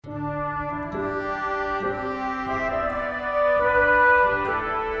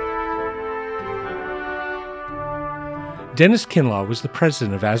Dennis Kinlaw was the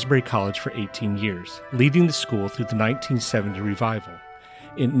president of Asbury College for 18 years, leading the school through the 1970 revival.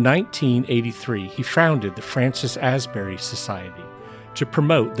 In 1983, he founded the Francis Asbury Society to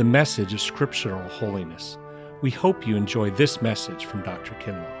promote the message of scriptural holiness. We hope you enjoy this message from Dr.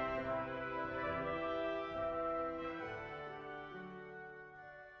 Kinlaw.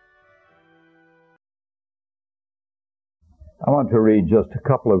 I want to read just a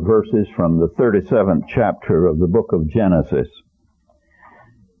couple of verses from the 37th chapter of the book of Genesis.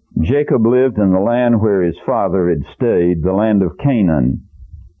 Jacob lived in the land where his father had stayed, the land of Canaan.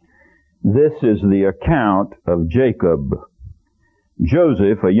 This is the account of Jacob.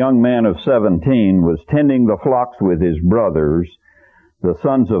 Joseph, a young man of 17, was tending the flocks with his brothers, the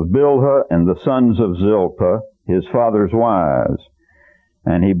sons of Bilhah and the sons of Zilpah, his father's wives,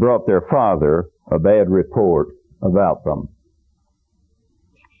 and he brought their father a bad report about them.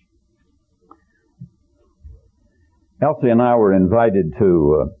 Elsie and I were invited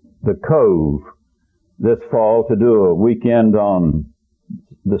to the Cove this fall to do a weekend on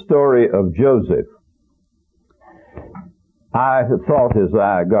the story of Joseph. I thought as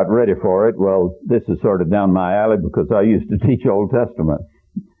I got ready for it, well, this is sort of down my alley because I used to teach Old Testament.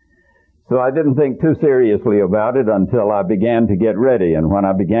 So I didn't think too seriously about it until I began to get ready. And when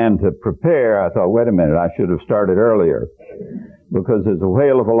I began to prepare, I thought, wait a minute, I should have started earlier because there's a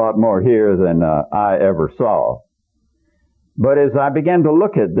whale of a lot more here than I ever saw. But as I began to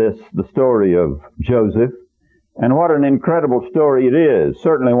look at this, the story of Joseph, and what an incredible story it is,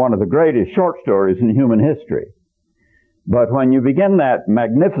 certainly one of the greatest short stories in human history. But when you begin that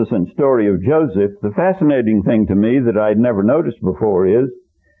magnificent story of Joseph, the fascinating thing to me that I'd never noticed before is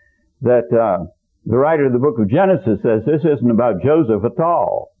that the writer of the book of Genesis says this isn't about Joseph at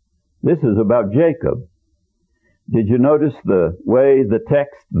all. This is about Jacob. Did you notice the way the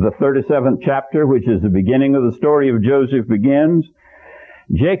text, the 37th chapter, which is the beginning of the story of Joseph, begins?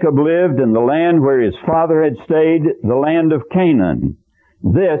 Jacob lived in the land where his father had stayed, the land of Canaan.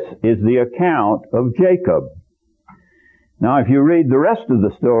 This is the account of Jacob. Now, if you read the rest of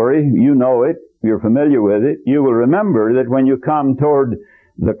the story, you know it, you're familiar with it, you will remember that when you come toward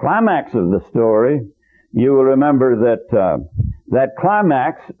the climax of the story, you will remember that that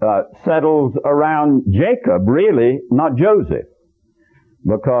climax settles around Jacob, really, not Joseph.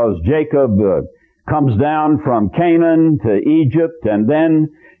 Because Jacob comes down from Canaan to Egypt, and then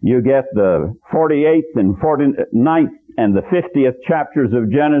you get the 48th and 49th and the 50th chapters of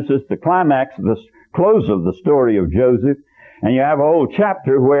Genesis, the climax, the close of the story of Joseph, and you have a whole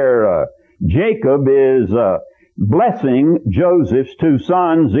chapter where Jacob is blessing Joseph's two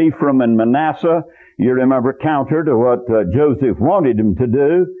sons, Ephraim and Manasseh. You remember counter to what Joseph wanted him to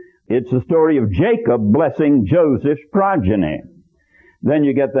do. It's the story of Jacob blessing Joseph's progeny. Then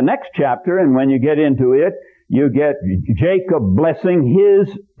you get the next chapter, and when you get into it, you get Jacob blessing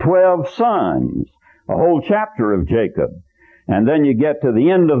his 12 sons. A whole chapter of Jacob. And then you get to the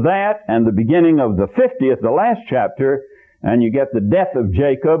end of that, and the beginning of the 50th, the last chapter, and you get the death of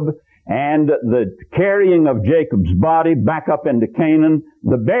Jacob, and the carrying of Jacob's body back up into Canaan,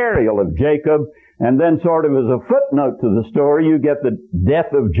 the burial of Jacob, and then sort of as a footnote to the story, you get the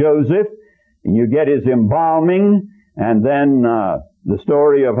death of Joseph, and you get his embalming, and then the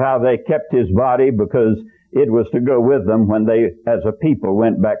story of how they kept his body because it was to go with them when they, as a people,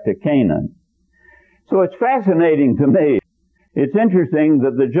 went back to Canaan. So it's fascinating to me. It's interesting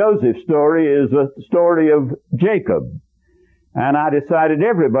that the Joseph story is a story of Jacob. And I decided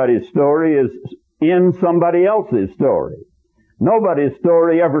everybody's story is in somebody else's story. Nobody's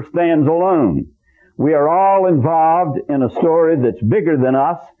story ever stands alone. We are all involved in a story that's bigger than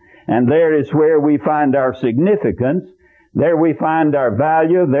us, and there is where we find our significance. There we find our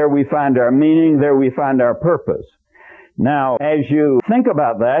value. There we find our meaning. There we find our purpose. Now, as you think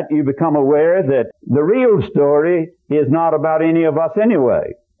about that, you become aware that the real story is not about any of us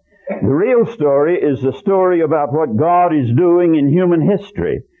anyway. The real story is the story about what God is doing in human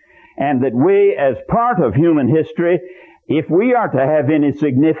history, and that we, as part of human history, if we are to have any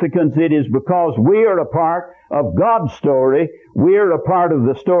significance, it is because we are a part of God's story. We are a part of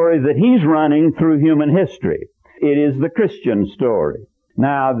the story that He's running through human history. It is the Christian story.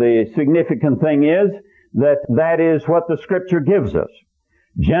 Now, the significant thing is that is what the Scripture gives us.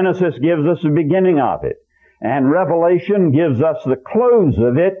 Genesis gives us the beginning of it, and Revelation gives us the close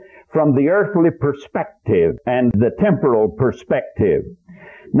of it from the earthly perspective and the temporal perspective.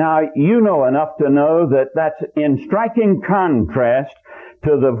 Now, you know enough to know that that's in striking contrast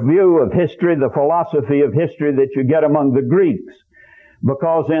to the view of history, the philosophy of history that you get among the Greeks.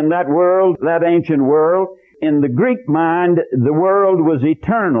 Because in that world, that ancient world, in the Greek mind, the world was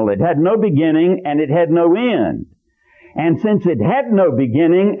eternal. It had no beginning and it had no end. And since it had no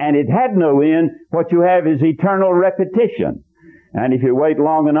beginning and it had no end, what you have is eternal repetition. And if you wait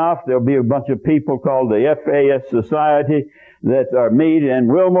long enough, there'll be a bunch of people called the FAS Society that meet in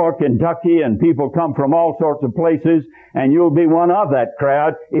Wilmore, Kentucky, and people come from all sorts of places, and you'll be one of that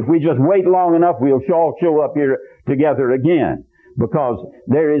crowd. If we just wait long enough, we'll all show up here together again. Because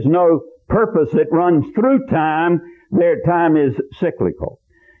there is no purpose that runs through time. Their time is cyclical.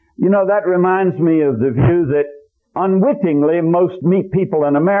 You know, that reminds me of the view that unwittingly most people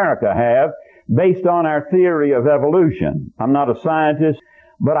in America have, based on our theory of evolution. I'm not a scientist,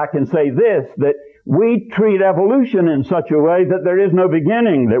 but I can say this, that we treat evolution in such a way that there is no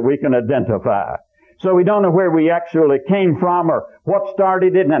beginning that we can identify. So we don't know where we actually came from or what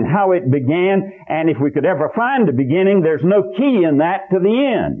started it and how it began. And if we could ever find a beginning, there's no key in that to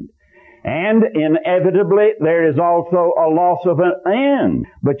the end. And inevitably, there is also a loss of an end.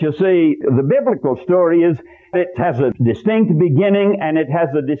 But you see, the biblical story is it has a distinct beginning and it has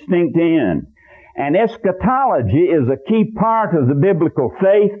a distinct end. And eschatology is a key part of the biblical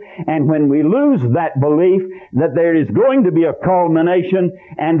faith, and when we lose that belief that there is going to be a culmination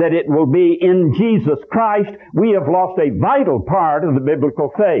and that it will be in Jesus Christ, we have lost a vital part of the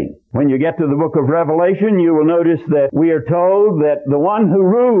biblical faith. When you get to the book of Revelation, you will notice that we are told that the one who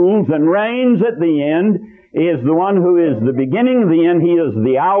rules and reigns at the end is the one who is the beginning of the end. He is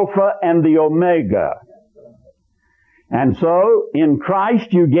the Alpha and the Omega. And so, in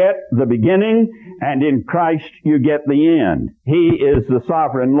Christ you get the beginning, and in Christ you get the end. He is the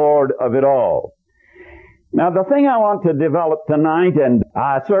sovereign Lord of it all. Now, the thing I want to develop tonight, and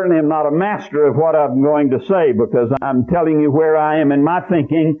I certainly am not a master of what I'm going to say, because I'm telling you where I am in my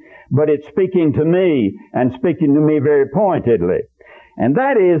thinking, but it's speaking to me, and speaking to me very pointedly. And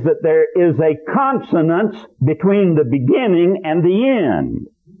that is that there is a consonance between the beginning and the end.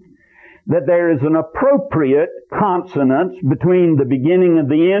 That there is an appropriate consonance between the beginning and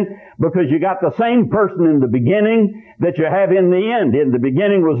the end, because you got the same person in the beginning that you have in the end. In the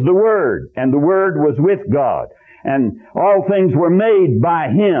beginning was the Word, and the Word was with God. And all things were made by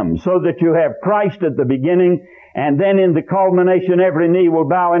Him, so that you have Christ at the beginning, and then in the culmination every knee will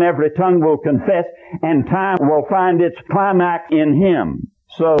bow and every tongue will confess, and time will find its climax in Him.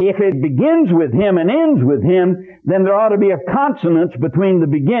 So if it begins with Him and ends with Him, then there ought to be a consonance between the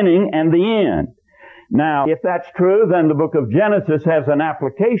beginning and the end. Now, if that's true, then the book of Genesis has an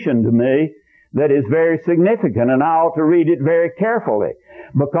application to me that is very significant, and I ought to read it very carefully.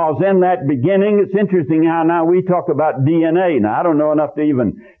 Because in that beginning, it's interesting how now we talk about DNA. Now, I don't know enough to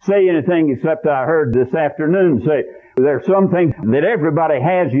even say anything except I heard this afternoon say there are some things that everybody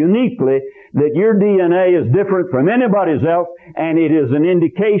has uniquely, that your DNA is different from anybody's else, and it is an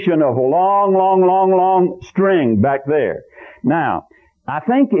indication of a long string back there. Now, I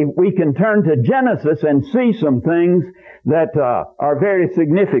think if we can turn to Genesis and see some things that are very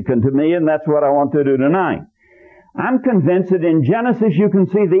significant to me, and that's what I want to do tonight. I'm convinced that in Genesis you can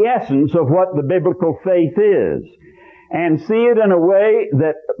see the essence of what the biblical faith is, and see it in a way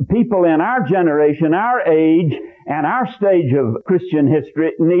that people in our generation, our age, and our stage of Christian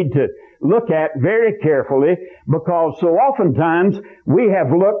history need to look at very carefully, because so oftentimes we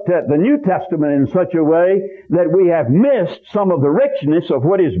have looked at the New Testament in such a way that we have missed some of the richness of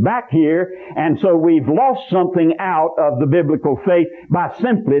what is back here, and so we've lost something out of the biblical faith by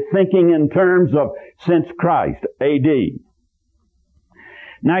simply thinking in terms of since Christ, A.D.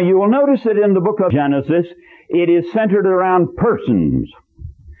 Now you will notice that in the book of Genesis, it is centered around persons,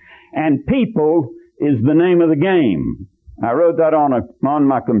 and people is the name of the game. I wrote that on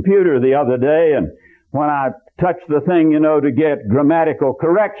my computer the other day, and when I touched the thing, to get grammatical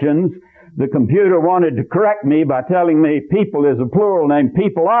corrections, the computer wanted to correct me by telling me people is a plural name.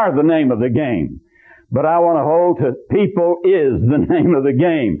 People are the name of the game. But I want to hold to people is the name of the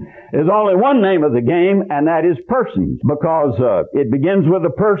game. There's only one name of the game, and that is persons, because it begins with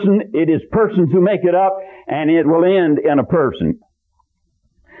a person, it is persons who make it up, and it will end in a person.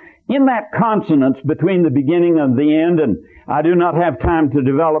 In that consonance between the beginning and the end, and I do not have time to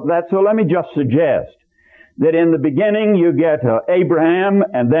develop that, so let me just suggest that in the beginning you get Abraham,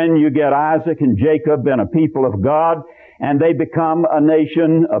 and then you get Isaac and Jacob and a people of God, and they become a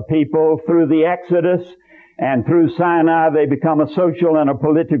nation, a people through the Exodus, and through Sinai they become a social and a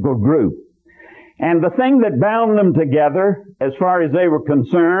political group. And the thing that bound them together, as far as they were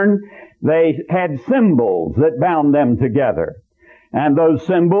concerned, they had symbols that bound them together. And those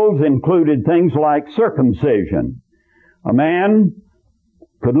symbols included things like circumcision. A man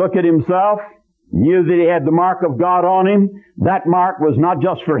could look at himself, knew that he had the mark of God on him. That mark was not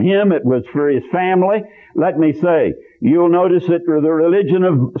just for him, it was for his family. Let me say, you'll notice that the religion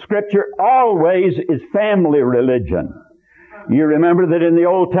of Scripture always is family religion. You remember that in the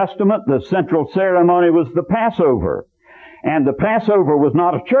Old Testament, the central ceremony was the Passover. And the Passover was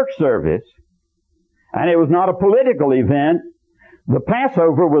not a church service, and it was not a political event. The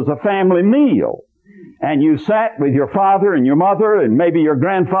Passover was a family meal. And you sat with your father and your mother and maybe your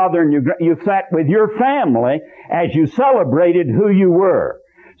grandfather, and you sat with your family as you celebrated who you were.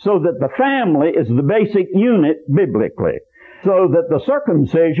 So that the family is the basic unit biblically. So that the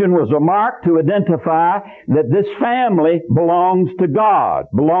circumcision was a mark to identify that this family belongs to God,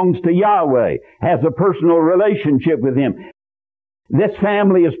 belongs to Yahweh, has a personal relationship with Him. This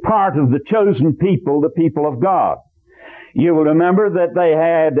family is part of the chosen people, the people of God. You will remember that they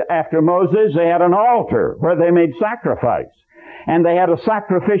had, after Moses, they had an altar where they made sacrifice. And they had a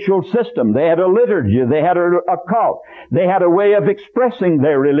sacrificial system. They had a liturgy. They had a cult. They had a way of expressing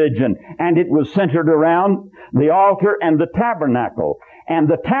their religion. And it was centered around the altar and the tabernacle. And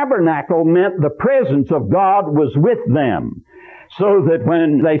the tabernacle meant the presence of God was with them. So that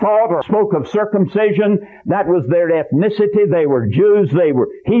when they thought or spoke of circumcision, that was their ethnicity. They were Jews. They were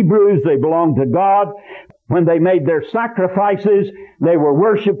Hebrews. They belonged to God. When they made their sacrifices, they were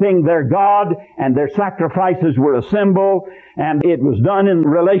worshiping their God, and their sacrifices were a symbol, and it was done in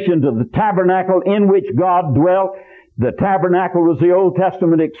relation to the tabernacle in which God dwelt. The tabernacle was the Old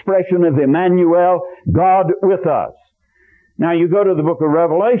Testament expression of Emmanuel, God with us. Now you go to the book of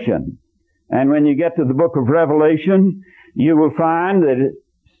Revelation, and when you get to the book of Revelation, you will find that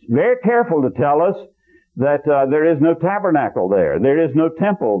it's very careful to tell us that there is no tabernacle there. There is no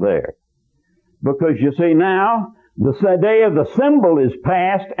temple there. Because you see now, the day of the symbol is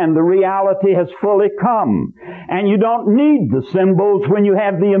past and the reality has fully come. And you don't need the symbols when you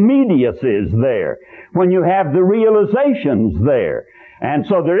have the immediacies there, when you have the realizations there. And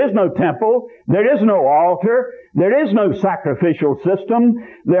so there is no temple, there is no altar, there is no sacrificial system,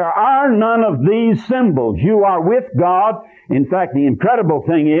 there are none of these symbols. You are with God. In fact, the incredible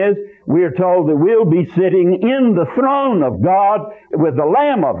thing is, we are told that we'll be sitting in the throne of God with the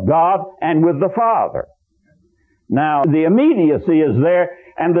Lamb of God and with the Father. Now, the immediacy is there,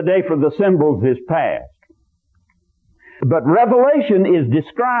 and the day for the symbols is past. But Revelation is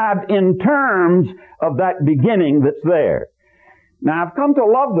described in terms of that beginning that's there. Now, I've come to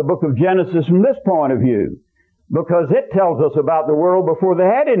love the book of Genesis from this point of view, because it tells us about the world before they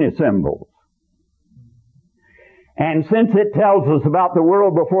had any symbols. And since it tells us about the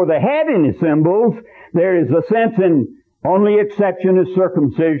world before they had any symbols, there is a sense in only exception is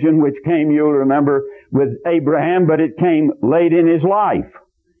circumcision, which came, you'll remember, with Abraham, but it came late in his life.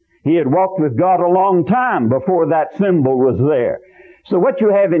 He had walked with God a long time before that symbol was there. So what you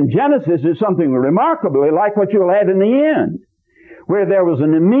have in Genesis is something remarkably like what you'll have in the end, where there was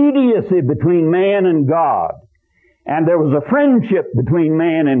an immediacy between man and God, and there was a friendship between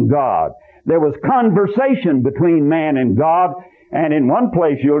man and God. There was conversation between man and God, and in one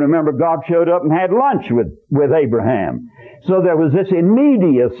place, you'll remember, God showed up and had lunch with Abraham. So there was this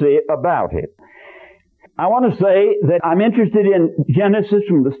immediacy about it. I want to say that I'm interested in Genesis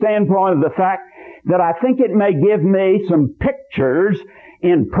from the standpoint of the fact that I think it may give me some pictures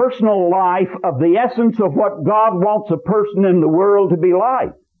in personal life of the essence of what God wants a person in the world to be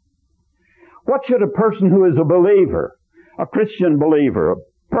like. What should a person who is a believer, a Christian believer, a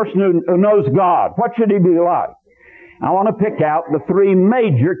person who knows God, what should he be like? I want to pick out the three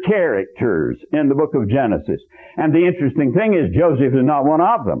major characters in the book of Genesis. And the interesting thing is Joseph is not one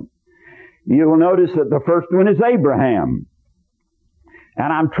of them. You will notice that the first one is Abraham.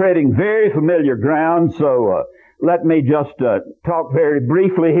 And I'm treading very familiar ground, so let me just talk very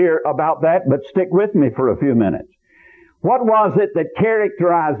briefly here about that, but stick with me for a few minutes. What was it that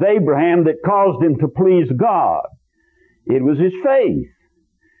characterized Abraham that caused him to please God? It was his faith.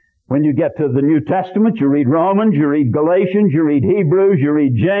 When you get to the New Testament, you read Romans, you read Galatians, you read Hebrews, you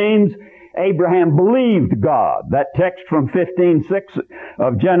read James. Abraham believed God. That text from 15:6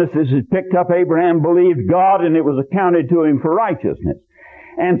 of Genesis is picked up. Abraham believed God, and it was accounted to him for righteousness.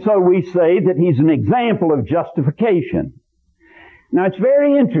 And so we say that he's an example of justification. Now, it's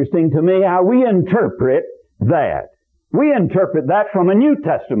very interesting to me how we interpret that. We interpret that from a New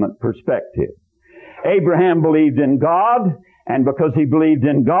Testament perspective. Abraham believed in God, and because he believed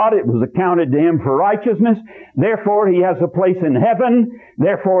in God, it was accounted to him for righteousness. Therefore, he has a place in heaven.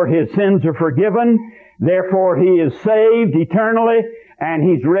 Therefore, his sins are forgiven. Therefore, he is saved eternally, and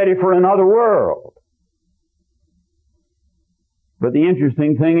he's ready for another world. But the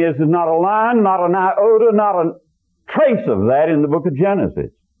interesting thing is, there's not a line, not an iota, not a trace of that in the book of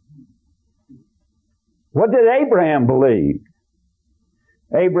Genesis. What did Abraham believe?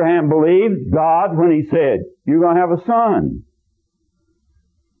 Abraham believed God when he said, you're going to have a son.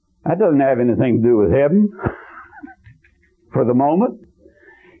 That doesn't have anything to do with heaven for the moment.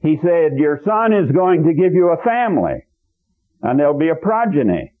 He said, your son is going to give you a family, and there'll be a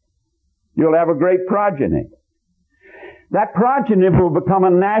progeny. You'll have a great progeny. That progeny will become a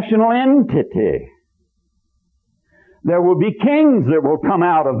national entity. There will be kings that will come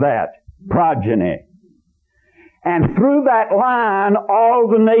out of that progeny. And through that line, all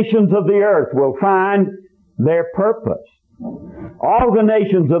the nations of the earth will find their purpose. All the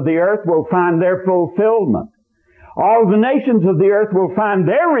nations of the earth will find their fulfillment. All the nations of the earth will find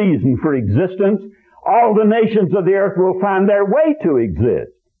their reason for existence. All the nations of the earth will find their way to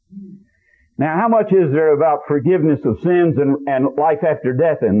exist. Now, how much is there about forgiveness of sins and life after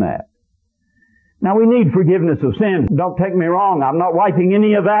death in that? Now, we need forgiveness of sins. Don't take me wrong. I'm not wiping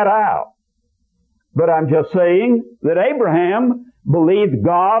any of that out. But I'm just saying that Abraham believed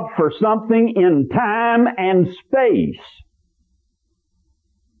God for something in time and space.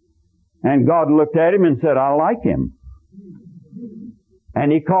 And God looked at him and said, I like him.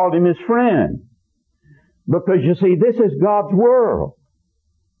 And he called him his friend. Because you see, this is God's world.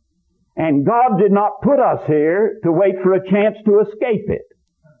 And God did not put us here to wait for a chance to escape it.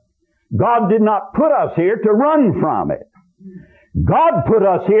 God did not put us here to run from it. God put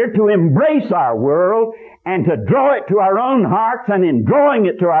us here to embrace our world and to draw it to our own hearts, and in drawing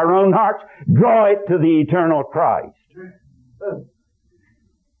it to our own hearts, draw it to the eternal Christ.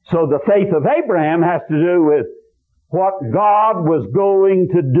 So the faith of Abraham has to do with what God was going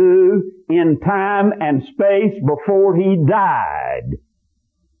to do in time and space before he died.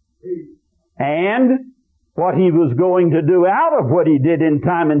 And what he was going to do out of what he did in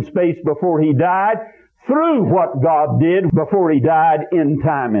time and space before he died, through what God did before he died in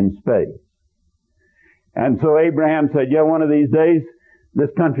time and space. And so Abraham said, yeah, one of these days, this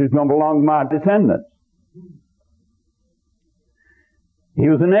country is going to belong to my descendants. He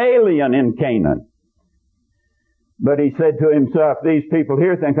was an alien in Canaan. But he said to himself, these people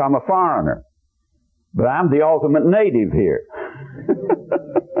here think I'm a foreigner. But I'm the ultimate native here.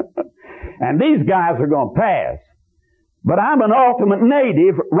 And these guys are going to pass. But I'm an ultimate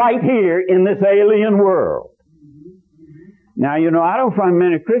native right here in this alien world. Now, you know, I don't find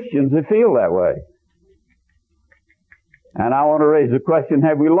many Christians that feel that way. And I want to raise the question,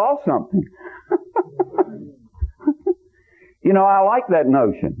 have we lost something? You know, I like that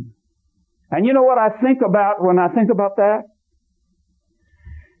notion. And you know what I think about when I think about that?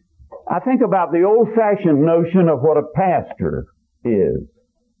 I think about the old-fashioned notion of what a pastor is.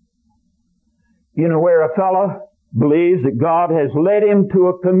 You know, where a fellow believes that God has led him to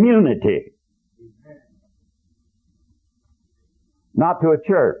a community, not to a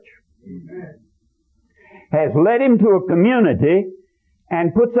church. Has led him to a community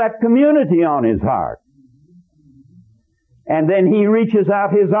and puts that community on his heart. And then he reaches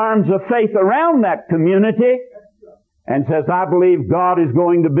out his arms of faith around that community and says, I believe God is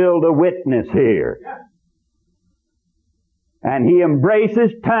going to build a witness here. And he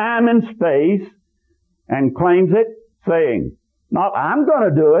embraces time and space and claims it, saying, not I'm going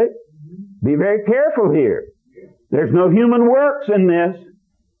to do it. Be very careful here. There's no human works in this.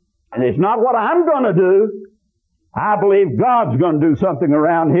 And it's not what I'm going to do. I believe God's going to do something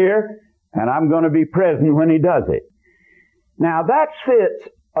around here, and I'm going to be present when he does it. Now that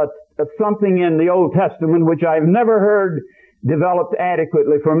fits something in the Old Testament which I've never heard developed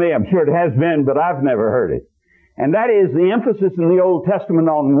adequately for me. I'm sure it has been, but I've never heard it. And that is the emphasis in the Old Testament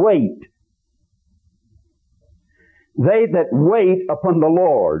on wait. They that wait upon the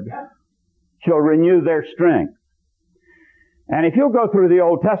Lord shall renew their strength. And if you'll go through the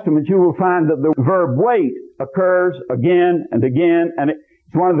Old Testament, you will find that the verb wait occurs again and again, and it's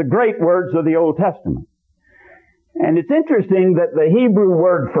one of the great words of the Old Testament. And it's interesting that the Hebrew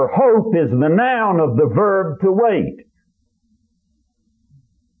word for hope is the noun of the verb to wait.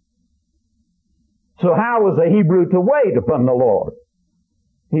 So how was a Hebrew to wait upon the Lord?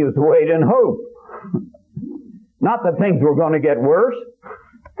 He was to wait in hope. Not that things were going to get worse,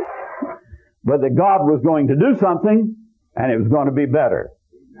 but that God was going to do something, and it was going to be better.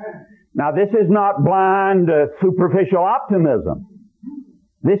 Now, this is not blind, superficial optimism.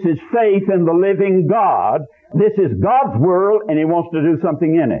 This is faith in the living God. This is God's world, and he wants to do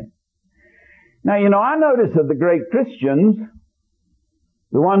something in it. Now, you know, I notice that the great Christians,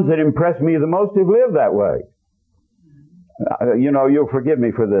 the ones that impress me the most, have lived that way. You know, you'll forgive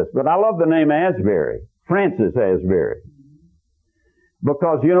me for this, but I love the name Asbury, Francis Asbury.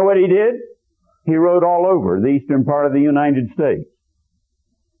 Because you know what he did? He rode all over the eastern part of the United States.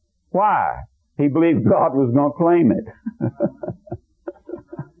 Why? He believed God was going to claim it.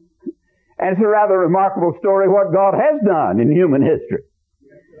 And it's a rather remarkable story what God has done in human history.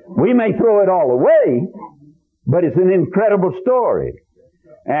 We may throw it all away, but it's an incredible story.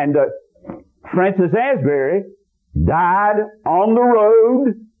 And Francis Asbury died on the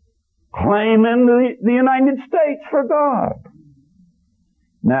road claiming the United States for God.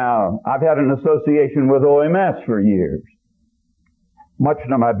 Now, I've had an association with OMS for years, much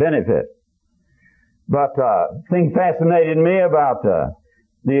to my benefit. But thing fascinated me about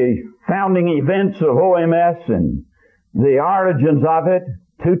the founding events of OMS and the origins of it.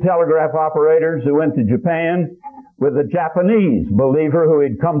 2 telegraph operators who went to Japan with a Japanese believer who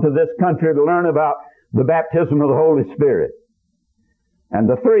had come to this country to learn about the baptism of the Holy Spirit. And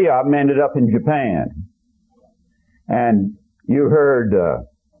the 3 of them ended up in Japan. And you heard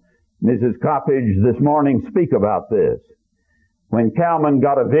Mrs. Coppage this morning speak about this. When Kalman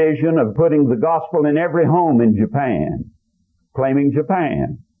got a vision of putting the gospel in every home in Japan, claiming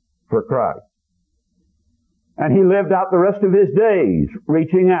Japan for Christ. And he lived out the rest of his days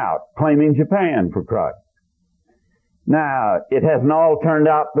reaching out, claiming Japan for Christ. Now, it hasn't all turned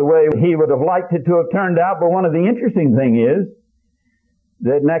out the way he would have liked it to have turned out, but one of the interesting things is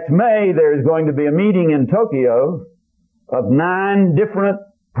that next May there is going to be a meeting in Tokyo of 9 different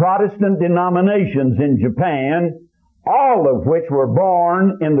Protestant denominations in Japan, all of which were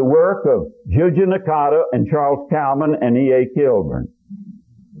born in the work of Juja Nakata and Charles Kalman and E.A. Kilburn.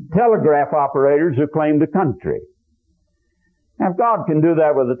 Telegraph operators who claimed the country. Now, if God can do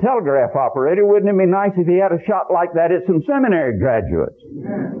that with a telegraph operator, wouldn't it be nice if he had a shot like that at some seminary graduates?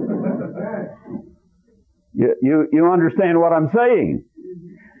 You understand what I'm saying?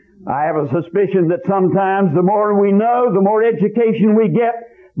 I have a suspicion that sometimes the more we know, the more education we get,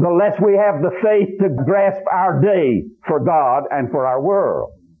 the less we have the faith to grasp our day for God and for our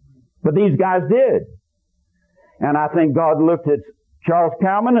world. But these guys did. And I think God looked at Charles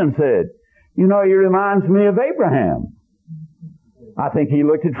Kalman and said, you know, he reminds me of Abraham. I think he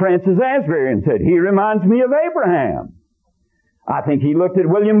looked at Francis Asbury and said, he reminds me of Abraham. I think he looked at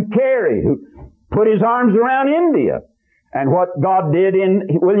William Carey, who put his arms around India. And what God did in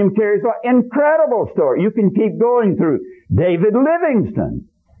William Carey's life, incredible story. You can keep going through. David Livingstone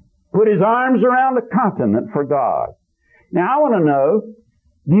put his arms around the continent for God. Now I want to know,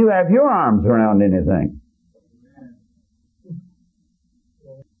 do you have your arms around anything?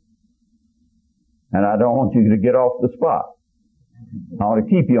 And I don't want you to get off the spot. I want to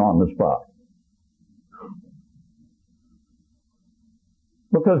keep you on the spot.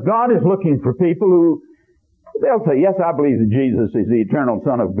 Because God is looking for people who, they'll say, yes, I believe that Jesus is the eternal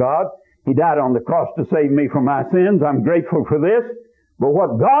Son of God. He died on the cross to save me from my sins. I'm grateful for this. But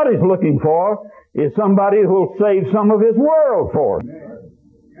what God is looking for is somebody who will save some of His world for Him.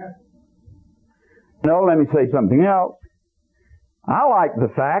 No, let me say something else. I like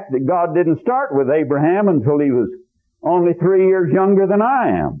the fact that God didn't start with Abraham until he was only 3 years younger than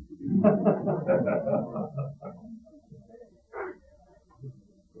I am.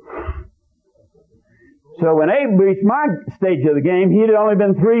 So when Abe reached my stage of the game, he'd only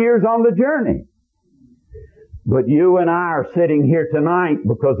been 3 years on the journey. But you and I are sitting here tonight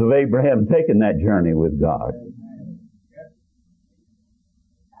because of Abraham taking that journey with God.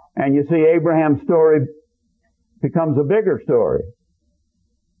 And you see, Abraham's story becomes a bigger story.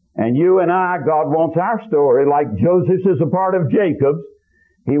 And you and I, God wants our story, like Joseph's is a part of Jacob's.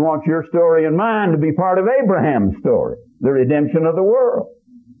 He wants your story and mine to be part of Abraham's story, the redemption of the world.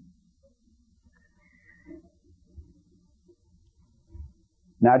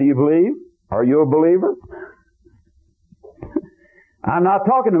 Now, do you believe? Are you a believer? I'm not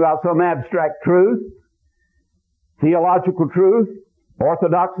talking about some abstract truth, theological truth,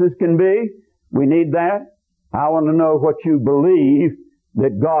 orthodox as can be. We need that. I want to know what you believe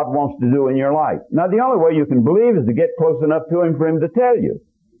that God wants to do in your life. Now, the only way you can believe is to get close enough to Him for Him to tell you.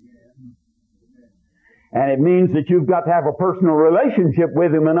 And it means that you've got to have a personal relationship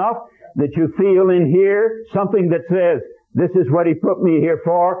with Him enough that you feel in here something that says, this is what He put me here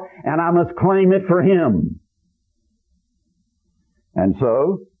for, and I must claim it for Him. And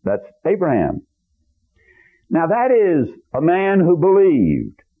so, that's Abraham. Now, that is a man who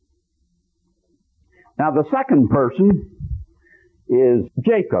believed. Now, the second person is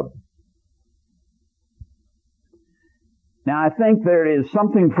Jacob. Now, I think there is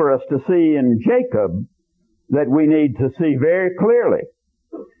something for us to see in Jacob that we need to see very clearly.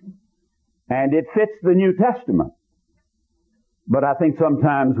 And it fits the New Testament. But I think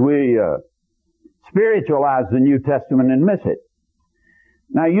sometimes we spiritualize the New Testament and miss it.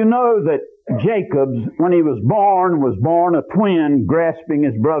 Now, you know that Jacob, when he was born a twin grasping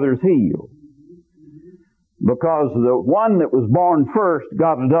his brother's heel. because the one that was born first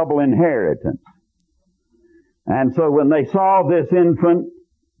got a double inheritance. And so when they saw this infant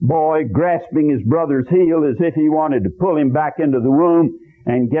boy grasping his brother's heel as if he wanted to pull him back into the womb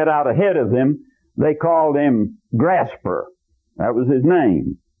and get out ahead of him, they called him Grasper. That was his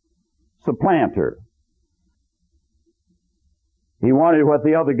name. Supplanter. He wanted what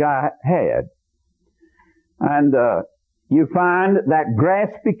the other guy had. And you find that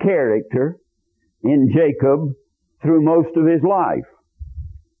graspy character in Jacob through most of his life.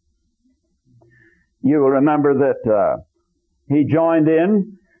 You will remember that he joined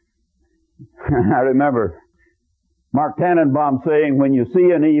in. I remember Mark Tannenbaum saying, when you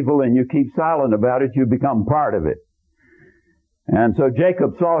see an evil and you keep silent about it, you become part of it. And so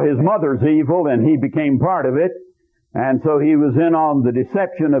Jacob saw his mother's evil and he became part of it. And so he was in on the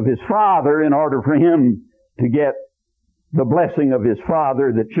deception of his father in order for him to get the blessing of his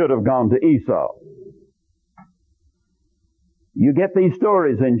father that should have gone to Esau. You get these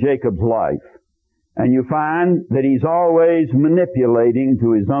stories in Jacob's life, and you find that he's always manipulating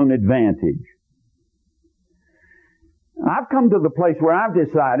to his own advantage. I've come to the place where I've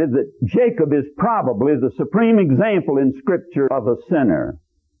decided that Jacob is probably the supreme example in Scripture of a sinner.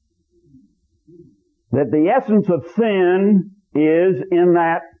 That the essence of sin is in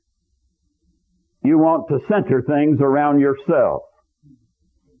that you want to center things around yourself.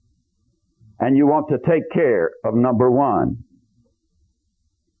 And you want to take care of number one.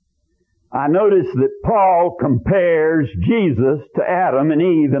 I notice that Paul compares Jesus to Adam and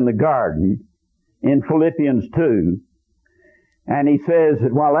Eve in the garden in Philippians 2. And he says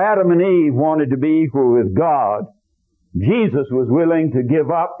that while Adam and Eve wanted to be equal with God, Jesus was willing to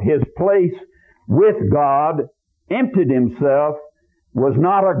give up his place with God, emptied himself, was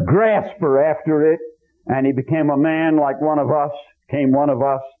not a grasper after it, and he became a man like one of us, became one of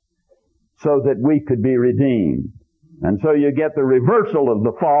us, so that we could be redeemed. And so you get the reversal of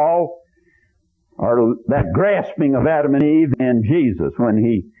the fall, or that grasping of Adam and Eve in Jesus when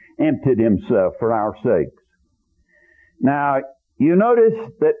he emptied himself for our sakes. Now, you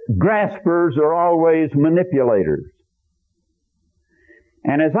notice that graspers are always manipulators.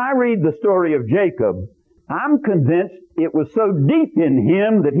 And as I read the story of Jacob, I'm convinced it was so deep in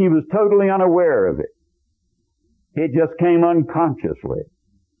him that he was totally unaware of it. It just came unconsciously.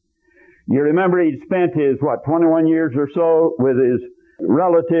 You remember he'd spent his, 21 years or so with his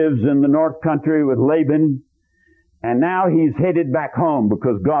relatives in the North Country with Laban, and now he's headed back home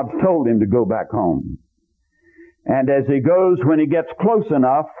because God's told him to go back home. And as he goes, when he gets close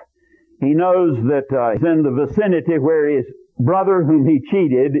enough, he knows that he's in the vicinity where his brother whom he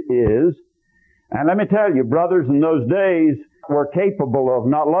cheated is. And let me tell you, brothers in those days were capable of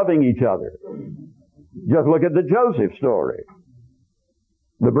not loving each other. Just look at the Joseph story.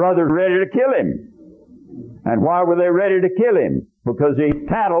 The brothers were ready to kill him. And why were they ready to kill him? Because he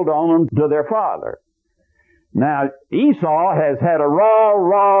tattled on them to their father. Now, Esau has had a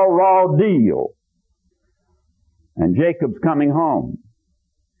raw deal. And Jacob's coming home.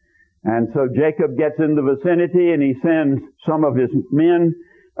 And so Jacob gets in the vicinity and he sends some of his men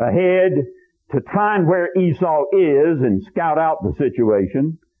ahead to find where Esau is and scout out the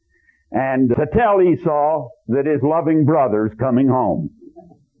situation and to tell Esau that his loving brother's coming home.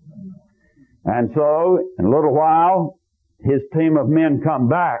 And so, in a little while, his team of men come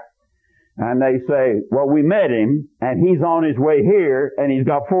back and they say, well, we met him and he's on his way here and he's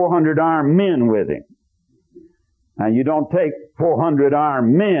got 400 armed men with him. And you don't take 400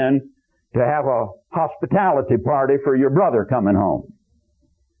 armed men to have a hospitality party for your brother coming home.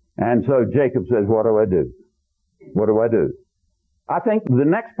 And so Jacob says, what do I do? What do I do? I think the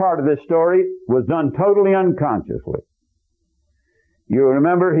next part of this story was done totally unconsciously. You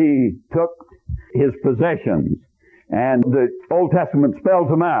remember he took his possessions, and the Old Testament spells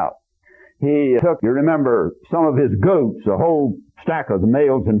them out. He took, you remember, some of his goats, a whole stack of the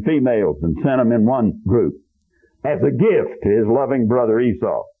males and females, and sent them in one group as a gift to his loving brother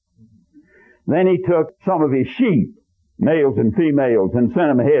Esau. Then he took some of his sheep, males and females, and sent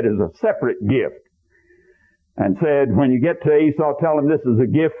them ahead as a separate gift. And said, when you get to Esau, tell him this is a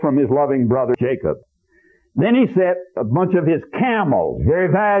gift from his loving brother Jacob. Then he set a bunch of his camels,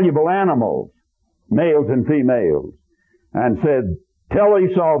 very valuable animals, males and females, and said, tell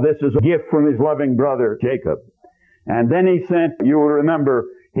Esau this is a gift from his loving brother Jacob. And then he sent, you will remember,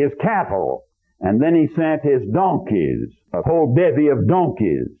 his cattle. And then he sent his donkeys, a whole bevy of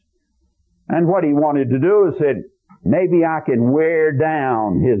donkeys. And what he wanted to do is said, maybe I can wear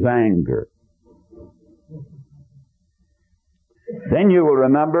down his anger. Then you will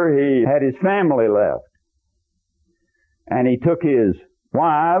remember he had his family left. And he took his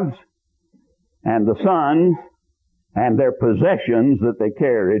wives and the sons and their possessions that they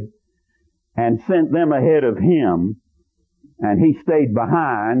carried, and sent them ahead of him, and he stayed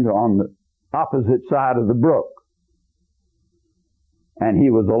behind on the opposite side of the brook. And he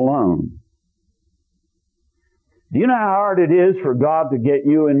was alone. Do you know how hard it is for God to get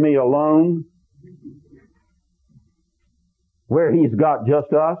you and me alone? Where He's got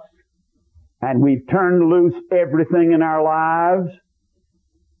just us, and we've turned loose everything in our lives.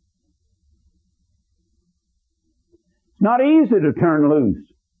 It's not easy to turn loose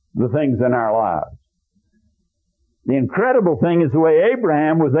the things in our lives. The incredible thing is the way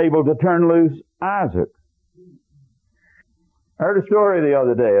Abraham was able to turn loose Isaac. I heard a story the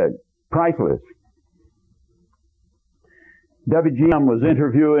other day, priceless. WGM was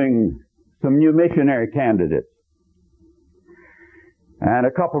interviewing some new missionary candidates. And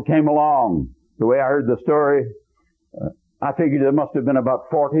a couple came along. The way I heard the story, I figured there must have been about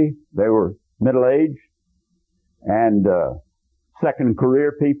 40. They were middle-aged and second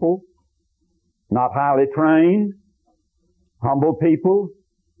career people, not highly trained, humble people,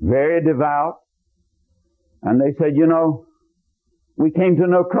 very devout. And they said, you know, we came to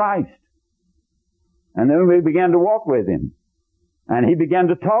know Christ. And then we began to walk with Him. And He began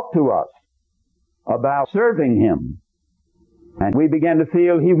to talk to us about serving Him. And we began to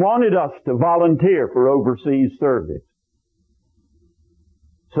feel He wanted us to volunteer for overseas service.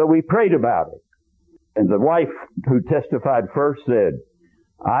 So we prayed about it. And the wife who testified first said,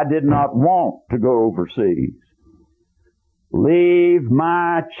 I did not want to go overseas. Leave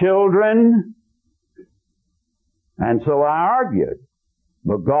my children. And so I argued,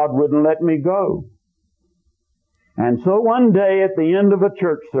 but God wouldn't let me go. And so one day at the end of a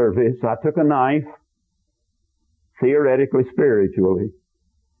church service, I took a knife, theoretically, spiritually,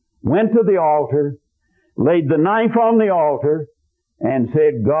 went to the altar, laid the knife on the altar, and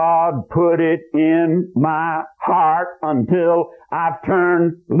said, God, put it in my heart until I've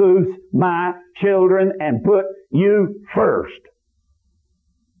turned loose my children and put you first.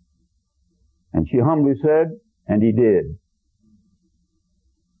 And she humbly said, and He did.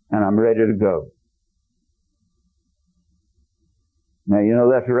 And I'm ready to go. Now, you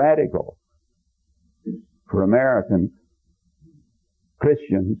know, that's radical for American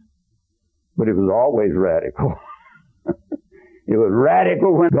Christians, but it was always radical. It was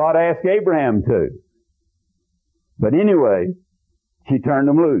radical when God asked Abraham to. But anyway, she turned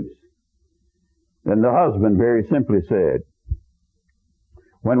them loose. Then the husband very simply said,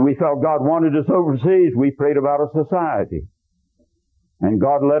 when we felt God wanted us overseas, we prayed about a society. And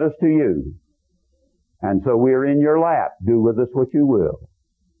God led us to you. And so we're in your lap. Do with us what you will.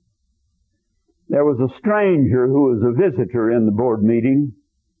 There was a stranger who was a visitor in the board meeting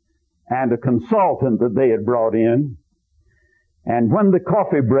and a consultant that they had brought in. And when the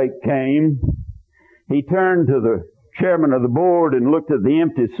coffee break came, he turned to the chairman of the board and looked at the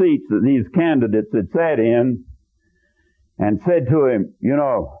empty seats that these candidates had sat in and said to him, you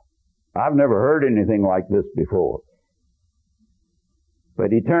know, I've never heard anything like this before.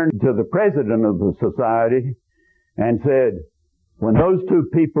 But he turned to the president of the society and said, when those two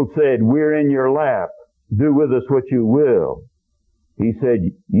people said, we're in your lap, do with us what you will, he said,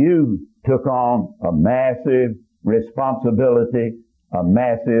 you took on a massive responsibility, a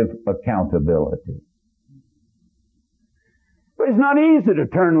massive accountability. But it's not easy to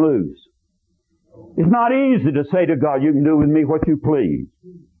turn loose. It's not easy to say to God, you can do with me what you please.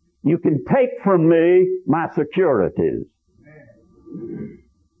 You can take from me my securities.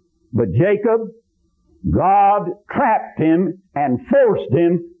 But Jacob, God trapped him and forced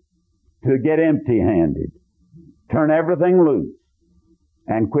him to get empty-handed. Turn everything loose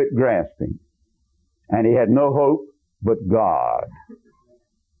and quit grasping. And he had no hope but God.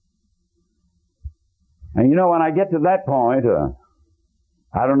 And you know, when I get to that point,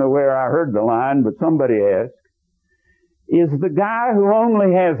 I don't know where I heard the line, but somebody asked, is the guy who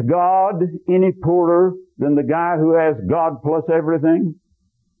only has God any poorer than the guy who has God plus everything?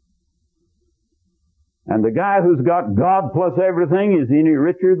 And the guy who's got God plus everything is any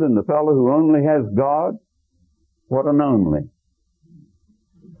richer than the fellow who only has God? What an only.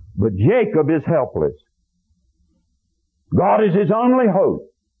 But Jacob is helpless. God is his only hope.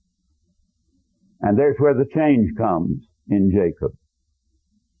 And there's where the change comes in Jacob.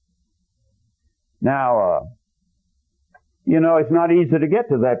 Now, you know, it's not easy to get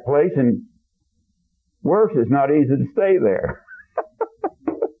to that place, and worse, it's not easy to stay there.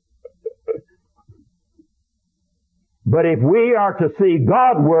 But if we are to see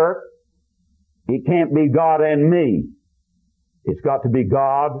God work, it can't be God and me. It's got to be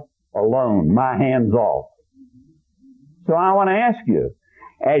God alone, my hands off. So I want to ask you,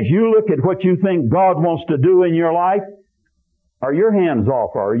 As you look at what you think God wants to do in your life, are your hands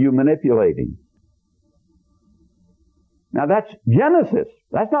off or are you manipulating? Now that's Genesis.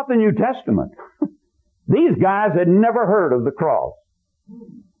 That's not the New Testament. These guys had never heard of the cross.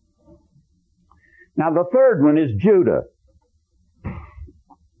 Now the third one is Judah.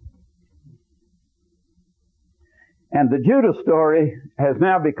 And the Judah story has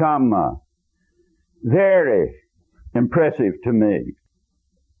now become very impressive to me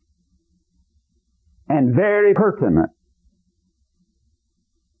and very pertinent.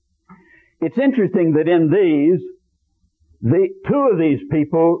 It's interesting that in these, two of these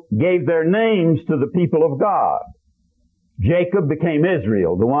people gave their names to the people of God. Jacob became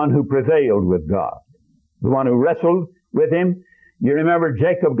Israel, the one who prevailed with God, the one who wrestled with him. You remember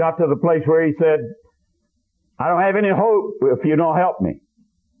Jacob got to the place where he said, I don't have any hope if you don't help me.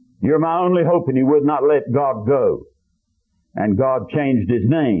 You're my only hope, and he would not let God go. And God changed his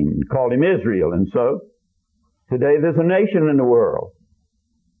name and called him Israel. And so, today there's a nation in the world.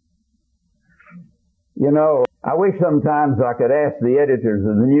 You know, I wish sometimes I could ask the editors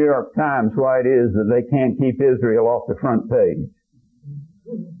of the New York Times why it is that they can't keep Israel off the front page.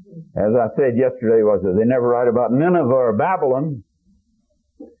 As I said yesterday, they never write about Nineveh or Babylon.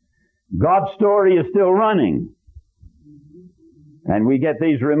 God's story is still running. And we get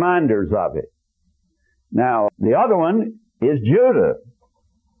these reminders of it. Now, the other one is Judah.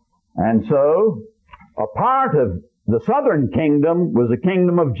 And so, a part of the southern kingdom was the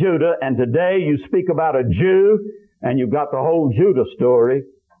kingdom of Judah, and today you speak about a Jew, and you've got the whole Judah story,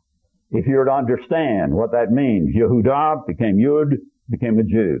 if you're to understand what that means. Yehudah became Yud, became a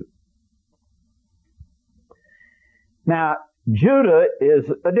Jew. Now, Judah is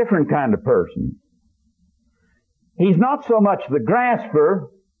a different kind of person. He's not so much the grasper,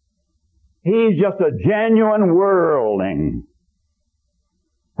 he's just a genuine worldling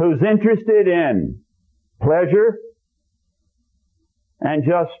who's interested in pleasure and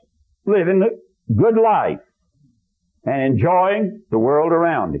just living a good life and enjoying the world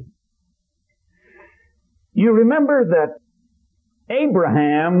around him. You remember that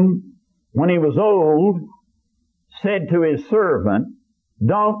Abraham, when he was old, said to his servant,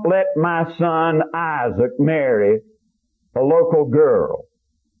 don't let my son Isaac marry a local girl.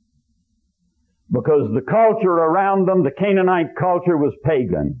 Because the culture around them, the Canaanite culture, was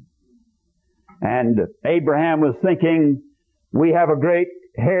pagan. And Abraham was thinking, we have a great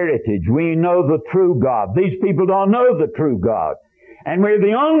heritage. We know the true God. These people don't know the true God. And we're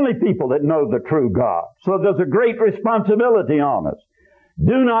the only people that know the true God. So there's a great responsibility on us.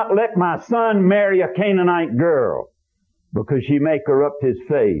 Do not let my son marry a Canaanite girl, because she may corrupt his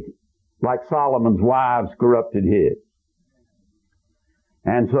faith, like Solomon's wives corrupted his.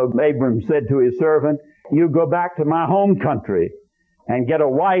 And so Abram said to his servant, you go back to my home country and get a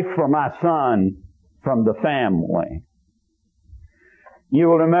wife for my son from the family. You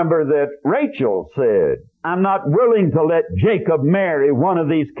will remember that Rachel said, I'm not willing to let Jacob marry one of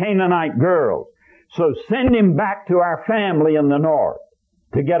these Canaanite girls, so send him back to our family in the north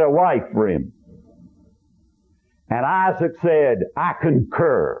to get a wife for him. And Isaac said, I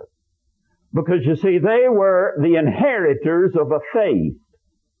concur. Because you see, they were the inheritors of a faith.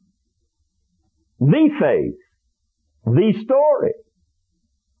 The faith. The story.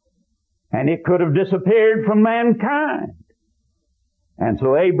 And it could have disappeared from mankind. And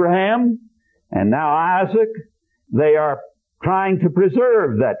so Abraham and now Isaac, they are trying to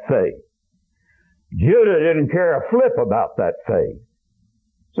preserve that faith. Judah didn't care a flip about that faith.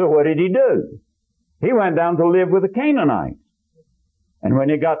 So what did he do? He went down to live with the Canaanites. And when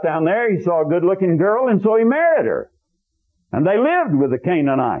he got down there, he saw a good-looking girl, and so he married her. And they lived with the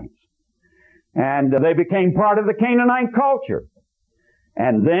Canaanites. And they became part of the Canaanite culture.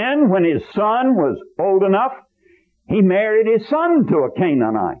 And then, when his son was old enough, he married his son to a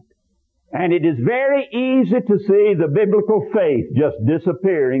Canaanite. And it is very easy to see the biblical faith just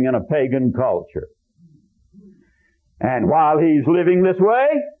disappearing in a pagan culture. And while he's living this way,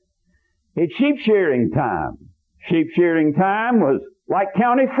 it's sheep shearing time. Sheep shearing time was like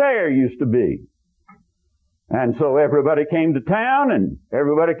county fair used to be. And so everybody came to town, and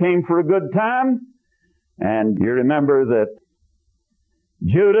everybody came for a good time. And you remember that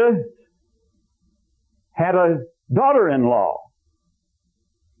Judah had a daughter-in-law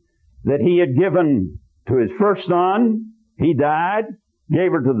that he had given to his first son. He died.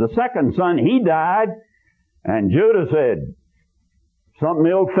 Gave her to the second son. He died. And Judah said, something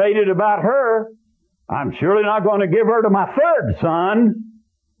ill-fated about her. I'm surely not going to give her to my third son.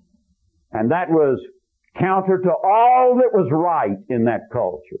 And that was counter to all that was right in that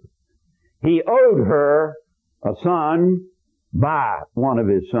culture. He owed her a son, by one of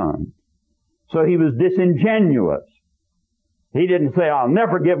his sons. So he was disingenuous. He didn't say, I'll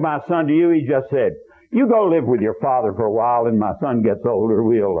never give my son to you. He just said, you go live with your father for a while, and my son gets older,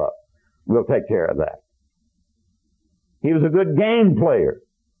 we'll take care of that. He was a good game player.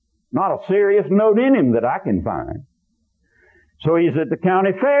 Not a serious note in him that I can find. So he's at the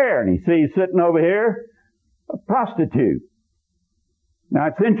county fair, and he sees sitting over here a prostitute. Now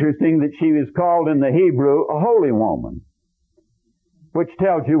it's interesting that she was called in the Hebrew a holy woman, which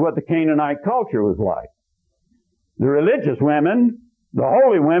tells you what the Canaanite culture was like. The religious women, the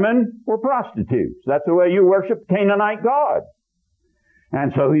holy women, were prostitutes. That's the way you worship Canaanite gods.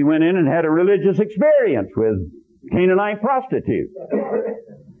 And so he went in and had a religious experience with Canaanite prostitutes.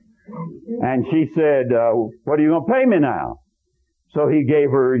 And she said, what are you going to pay me now? So he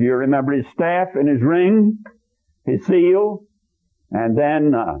gave her, you remember, his staff and his ring, his seal, and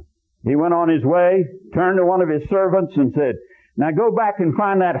then he went on his way, turned to one of his servants and said, now go back and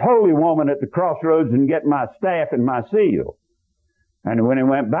find that holy woman at the crossroads and get my staff and my seal. And when he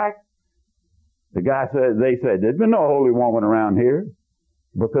went back, they said, there's been no holy woman around here,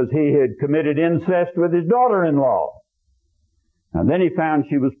 because he had committed incest with his daughter-in-law. And then he found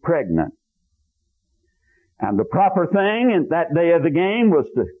she was pregnant. And the proper thing in that day of the game was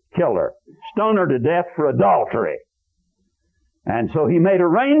to kill her, stone her to death for adultery. And so he made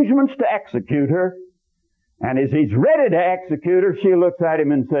arrangements to execute her. And as he's ready to execute her, she looks at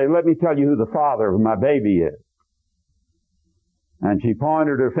him and says, let me tell you who the father of my baby is. And she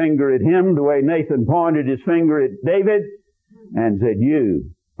pointed her finger at him the way Nathan pointed his finger at David and said, you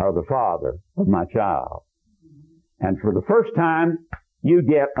are the father of my child. And for the first time, you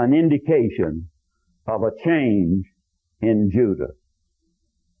get an indication of a change in Judah.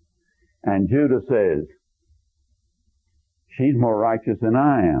 And Judah says, she's more righteous than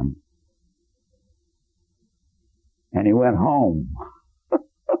I am. And he went home.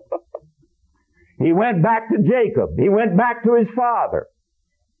 He went back to Jacob. He went back to his father.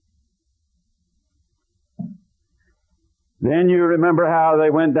 Then you remember how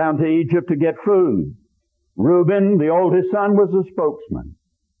they went down to Egypt to get food. Reuben, the oldest son, was the spokesman.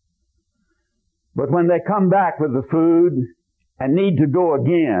 But when they come back with the food and need to go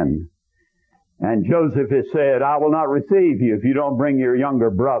again, and Joseph has said, I will not receive you if you don't bring your younger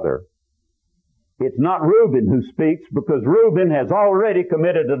brother. It's not Reuben who speaks, because Reuben has already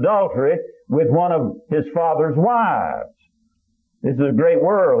committed adultery with one of his father's wives. This is a great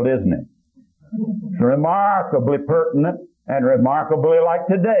world, isn't it? It's remarkably pertinent and remarkably like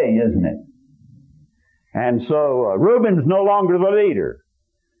today, isn't it? And so Reuben's no longer the leader.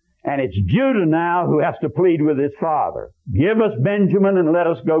 And it's Judah now who has to plead with his father. Give us Benjamin and let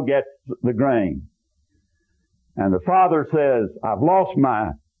us go get the grain. And the father says, I've lost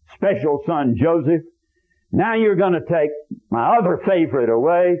my special son Joseph. Now you're going to take my other favorite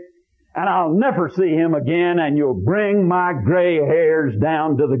away, and I'll never see him again, and you'll bring my gray hairs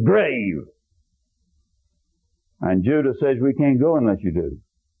down to the grave. And Judah says, we can't go unless you do.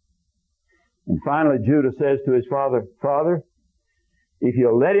 And finally Judah says to his father, Father, if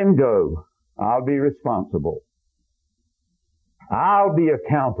you'll let him go, I'll be responsible. I'll be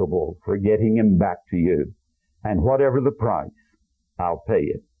accountable for getting him back to you. And whatever the price, I'll pay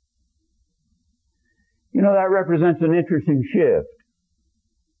it. You know, that represents an interesting shift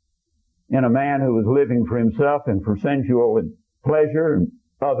in a man who was living for himself and for sensual pleasure and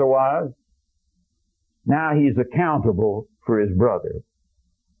otherwise. Now he's accountable for his brother.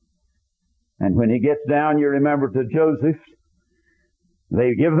 And when he gets down, you remember, to Joseph,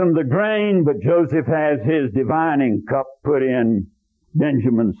 they give them the grain, but Joseph has his divining cup put in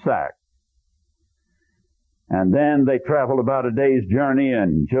Benjamin's sack. And then they travel about a day's journey,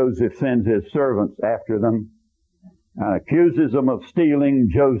 and Joseph sends his servants after them and accuses them of stealing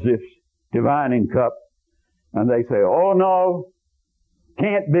Joseph's divining cup. And they say, oh no,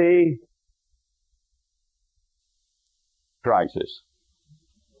 can't be. Crisis.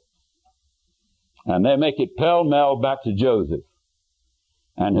 And they make it pell-mell back to Joseph.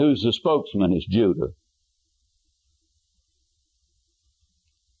 And who's the spokesman? Is Judah.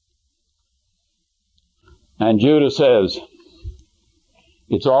 And Judah says,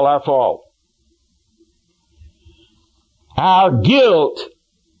 it's all our fault. Our guilt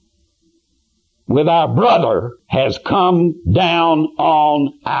with our brother has come down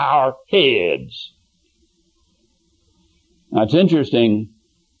on our heads. Now it's interesting.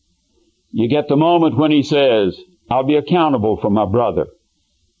 You get the moment when he says, I'll be accountable for my brother.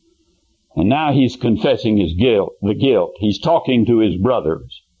 And now he's confessing his guilt, the guilt. He's talking to his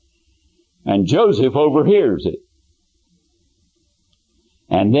brothers. And Joseph overhears it.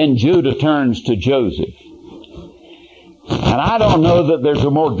 And then Judah turns to Joseph. And I don't know that there's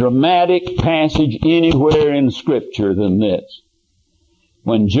a more dramatic passage anywhere in Scripture than this.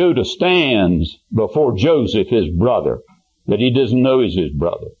 When Judah stands before Joseph, his brother, that he doesn't know is his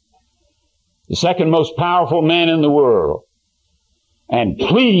brother, the second most powerful man in the world, and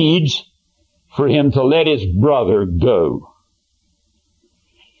pleads for him to let his brother go.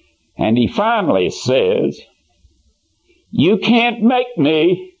 And he finally says, "You can't make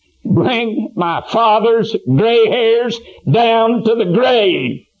me bring my father's gray hairs down to the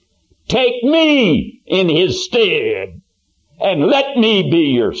grave. Take me in his stead and let me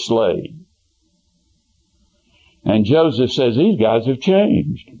be your slave." And Joseph says, these guys have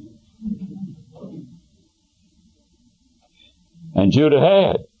changed. And Judah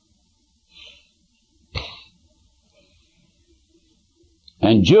had.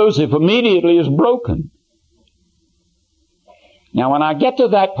 And Joseph immediately is broken. Now, when I get to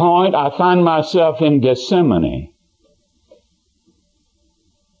that point, I find myself in Gethsemane.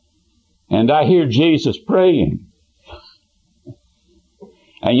 And I hear Jesus praying.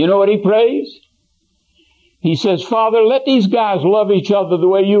 And you know what he prays? He says, "Father, let these guys love each other the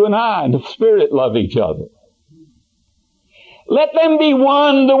way you and I and the Spirit love each other. Let them be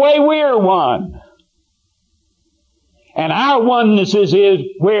one the way we're one. And our oneness is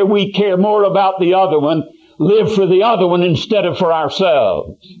where we care more about the other one, live for the other one instead of for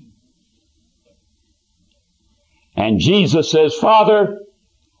ourselves." And Jesus says, "Father,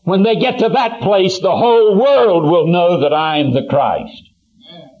 when they get to that place, the whole world will know that I am the Christ."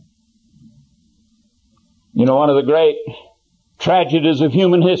 You know, one of the great tragedies of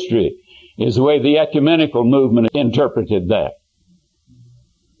human history is the way the ecumenical movement interpreted that.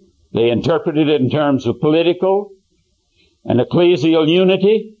 They interpreted it in terms of political and ecclesial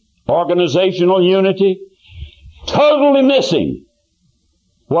unity, organizational unity, totally missing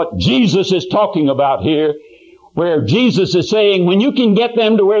what Jesus is talking about here, where Jesus is saying when you can get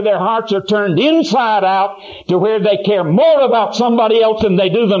them to where their hearts are turned inside out, to where they care more about somebody else than they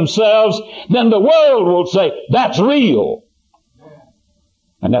do themselves, then the world will say, that's real.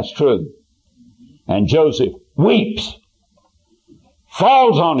 And that's true. And Joseph weeps,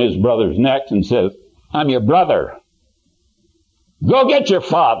 falls on his brother's neck and says, "I'm your brother. Go get your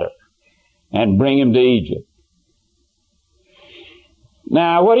father and bring him to Egypt."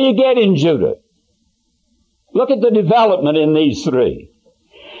 Now, what do you get in Judah? Look at the development in these three.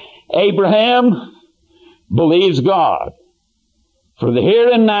 Abraham believes God for the here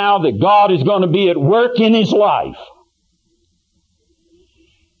and now that God is going to be at work in his life.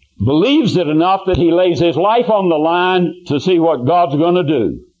 Believes it enough that he lays his life on the line to see what God's going to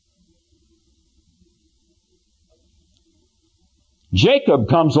do. Jacob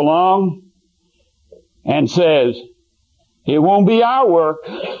comes along and says, "It won't be our work.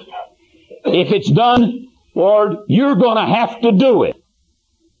 If it's done, Lord, you're going to have to do it."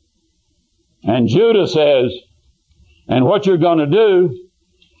 And Judah says, "And what you're going to do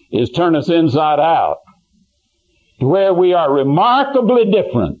is turn us inside out to where we are remarkably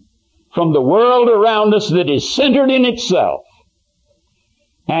different from the world around us that is centered in itself.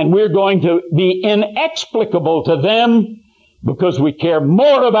 And we're going to be inexplicable to them because we care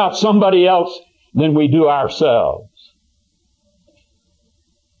more about somebody else than we do ourselves."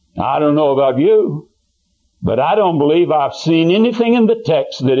 I don't know about you, but I don't believe I've seen anything in the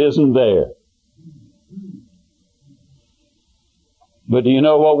text that isn't there. But do you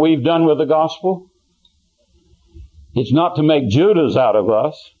know what we've done with the gospel? It's not to make Judas out of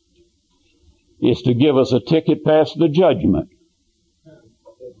us. It's to give us a ticket past the judgment.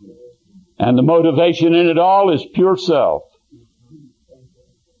 And the motivation in it all is pure self.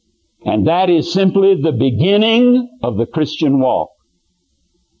 And that is simply the beginning of the Christian walk.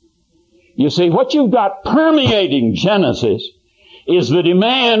 You see, what you've got permeating Genesis is the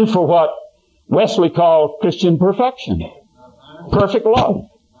demand for what Wesley called Christian perfection. Perfect love.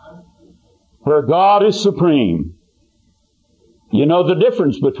 Where God is supreme. You know the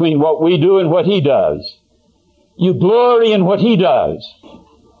difference between what we do and what He does. You glory in what He does.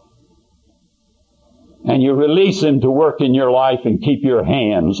 And you release Him to work in your life and keep your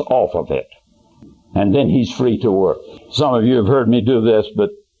hands off of it. And then He's free to work. Some of you have heard me do this,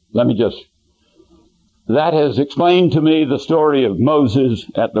 but that has explained to me the story of Moses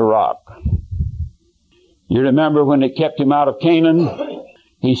at the rock. You remember when it kept him out of Canaan?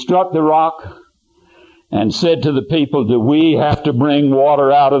 He struck the rock and said to the people, "Do we have to bring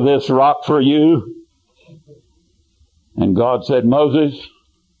water out of this rock for you?" And God said, "Moses,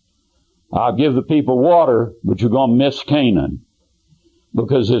 I'll give the people water, but you're going to miss Canaan.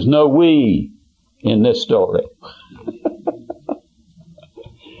 Because there's no we in this story."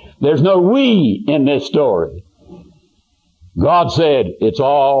 There's no we in this story. God said, it's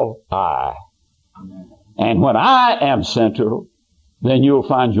all I. And when I am central, then you'll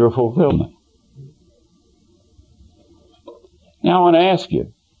find your fulfillment. Now I want to ask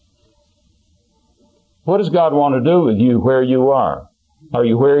you, what does God want to do with you where you are? Are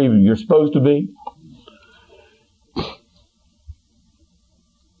you where you're supposed to be?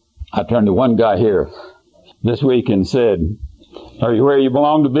 I turned to one guy here this week and said, are you where you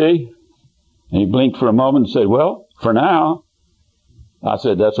belong to be? And he blinked for a moment and said, well, for now. I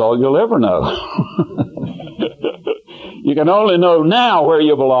said, that's all you'll ever know. You can only know now where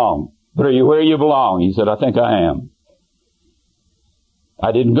you belong. But are you where you belong? He said, I think I am.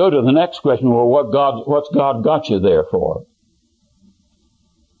 I didn't go to the next question, well, what's God got you there for?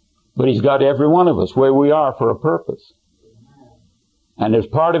 But He's got every one of us where we are for a purpose. And as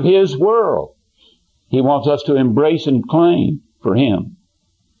part of His world, He wants us to embrace and claim for Him.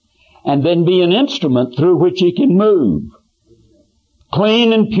 And then be an instrument through which He can move.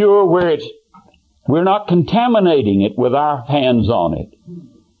 Clean and pure where we're not contaminating it with our hands on it.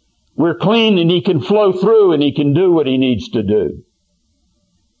 We're clean and He can flow through and He can do what He needs to do.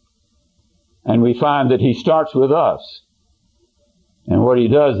 And we find that He starts with us. And what He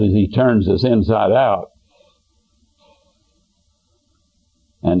does is He turns us inside out.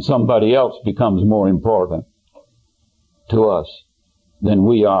 And somebody else becomes more important to us than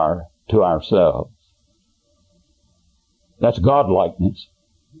we are to ourselves. That's God-likeness.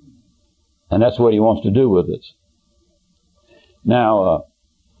 And that's what He wants to do with us. Now,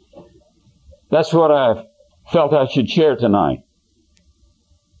 that's what I felt I should share tonight.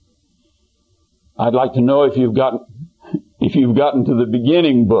 I'd like to know if you've gotten to the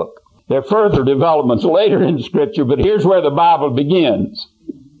beginning book. There are further developments later in Scripture, but here's where the Bible begins.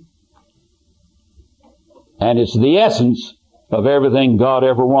 And it's the essence of everything God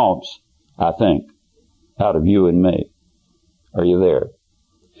ever wants, I think, out of you and me. Are you there?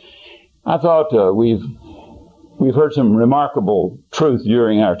 I thought we've heard some remarkable truth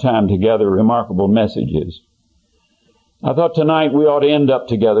during our time together, remarkable messages. I thought tonight we ought to end up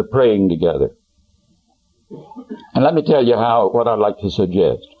together praying together. And let me tell you what I'd like to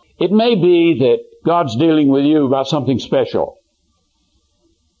suggest. It may be that God's dealing with you about something special.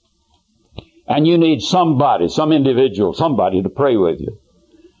 And you need somebody, some individual, somebody to pray with you.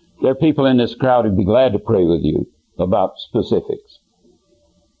 There are people in this crowd who'd be glad to pray with you about specifics.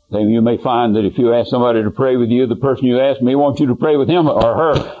 Then you may find that if you ask somebody to pray with you, the person you ask may want you to pray with him or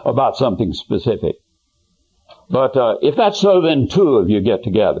her about something specific. But if that's so, then two of you get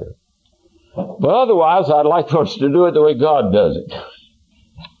together. But otherwise, I'd like for us to do it the way God does it.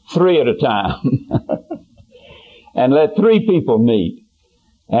 3 at a time. And let 3 people meet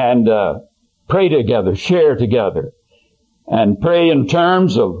and pray together, share together, and pray in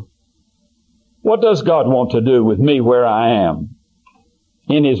terms of what does God want to do with me where I am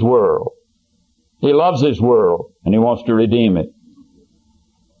in His world. He loves His world and He wants to redeem it.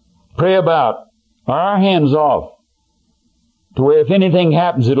 Pray about, are our hands off to where if anything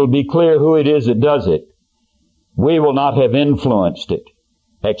happens, it'll be clear who it is that does it. We will not have influenced it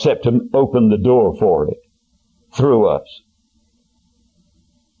except to open the door for it through us.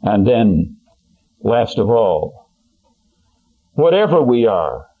 And then, last of all, whatever we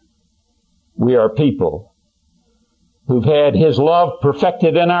are people who've had His love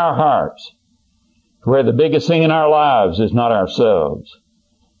perfected in our hearts, where the biggest thing in our lives is not ourselves.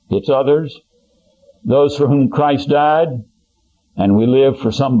 It's others, those for whom Christ died, and we live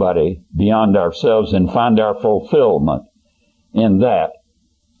for somebody beyond ourselves and find our fulfillment in that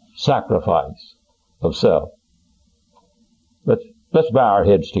sacrifice of self. Let's bow our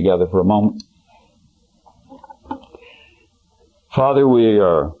heads together for a moment. Father, we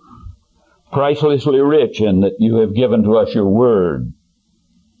are pricelessly rich in that You have given to us Your Word.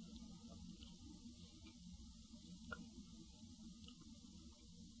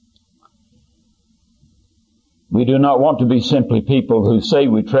 We do not want to be simply people who say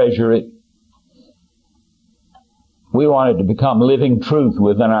we treasure it. We want it to become living truth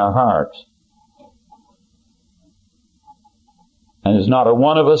within our hearts. And there's not a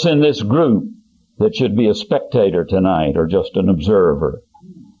one of us in this group that should be a spectator tonight or just an observer.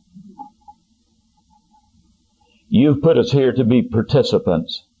 You've put us here to be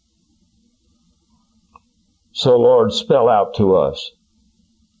participants. So, Lord, spell out to us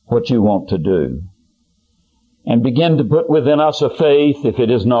what You want to do. And begin to put within us a faith, if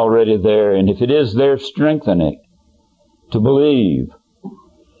it isn't already there, and if it is there, strengthen it to believe,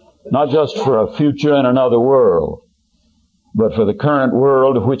 not just for a future in another world, but for the current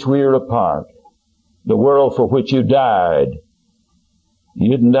world of which we are a part, the world for which You died. You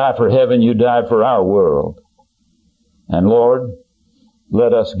didn't die for heaven, You died for our world. And Lord,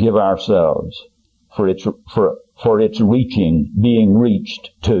 let us give ourselves for its reaching, being reached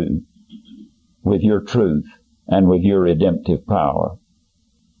to, with your truth and with your redemptive power.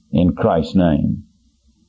 In Christ's name.